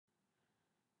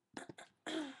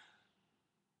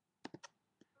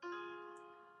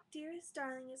Shiz,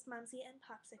 Darlingest, Mumsy, and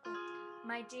Popsicle.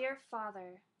 My dear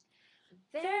father,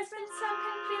 there's been some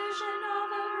confusion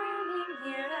over rooming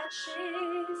here at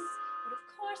Shiz. But of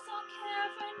course I'll care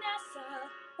for Nessa.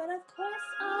 But of course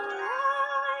I'll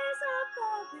rise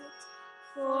above it,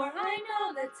 for I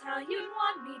know that's how you'd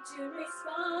want me to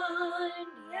respond,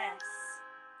 yes.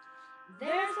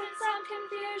 There's been some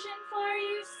confusion, for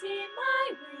you see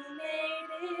my roommate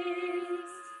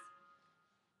is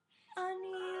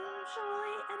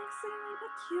unusually and exceedingly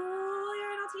peculiar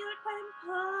and altogether quite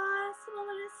impossible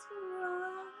to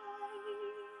describe.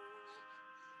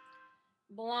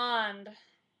 blonde.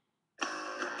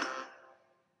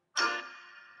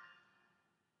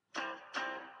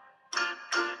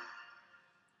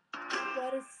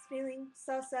 What is this feeling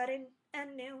so sudden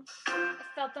and new? I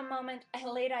felt the moment I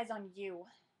laid eyes on you.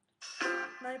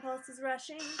 My pulse is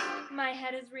rushing, my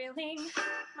head is reeling,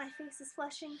 my face is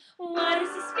flushing. What is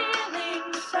this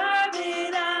feeling,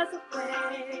 fervid as a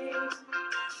flame?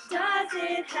 Does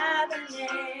it have a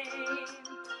name?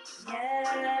 Yes.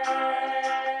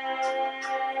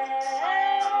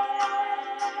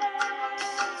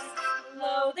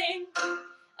 Loathing,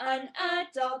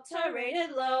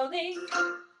 unadulterated loathing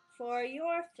For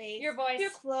your face, your voice,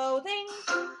 your clothing,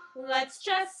 let's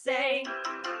just say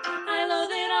I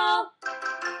loathe it all.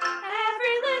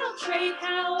 Every little trait,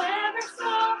 however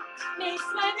small, makes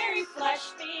my very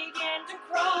flesh begin to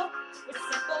crawl. With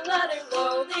simple utter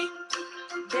loathing,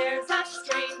 there's a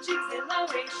strange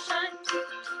exhilaration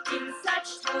in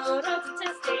such total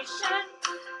detestation.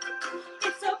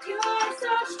 It's so pure,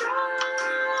 so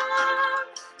strong.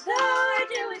 Though I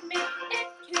do admit it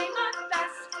came up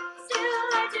fast, still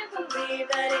I do believe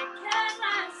that it can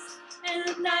last.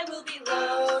 And I will be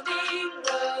loathing,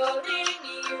 loathing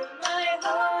you my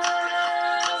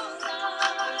whole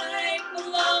life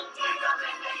long. Take up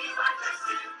in the like a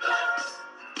super.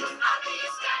 I mean, you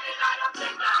standing, I don't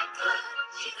think I could.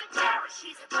 She's a terror,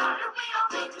 she's a daughter. We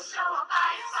don't need to show a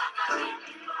bias. I'm not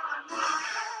really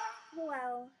your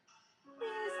well,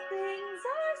 these things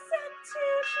are sent to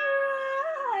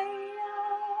try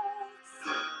us.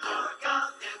 You're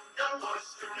gone in the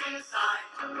porcelain side.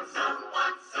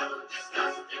 Someone so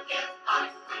disgusting and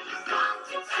fine. We just come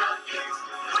to tell you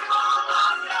we're all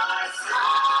on your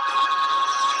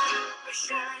side. We're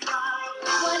sharing our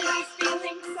love. What is this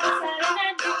feeling so sudden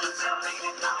and new?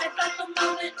 I felt the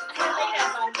moment I laid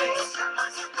eyes on you.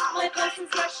 My pulse is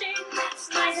rushing,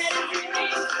 my head is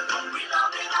reeling. We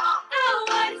love it all. Oh,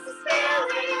 what is this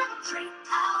feeling? Drink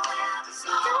however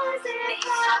small. Does it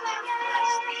have a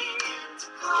name?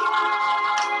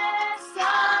 Yes,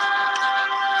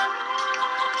 I'm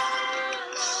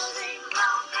loathing.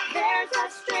 There's a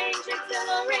strange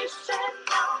exhilaration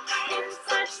in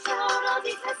such total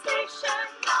detestation.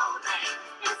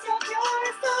 It's so pure,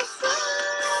 so strong.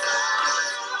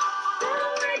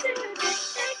 Though I do admit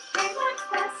it came up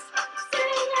fast,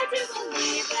 still I do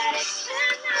believe that it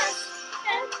can last.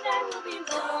 And I will be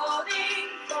loathing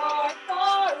for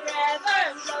forever,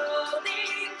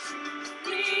 loathing,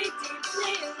 truly,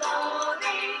 deeply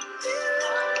loathing you.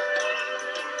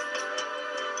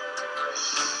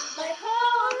 My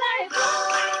whole life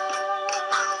long.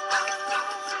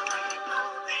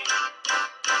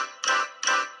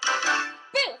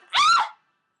 Boo!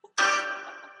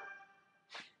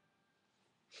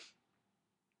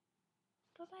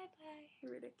 Bye-bye-bye.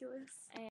 Ridiculous.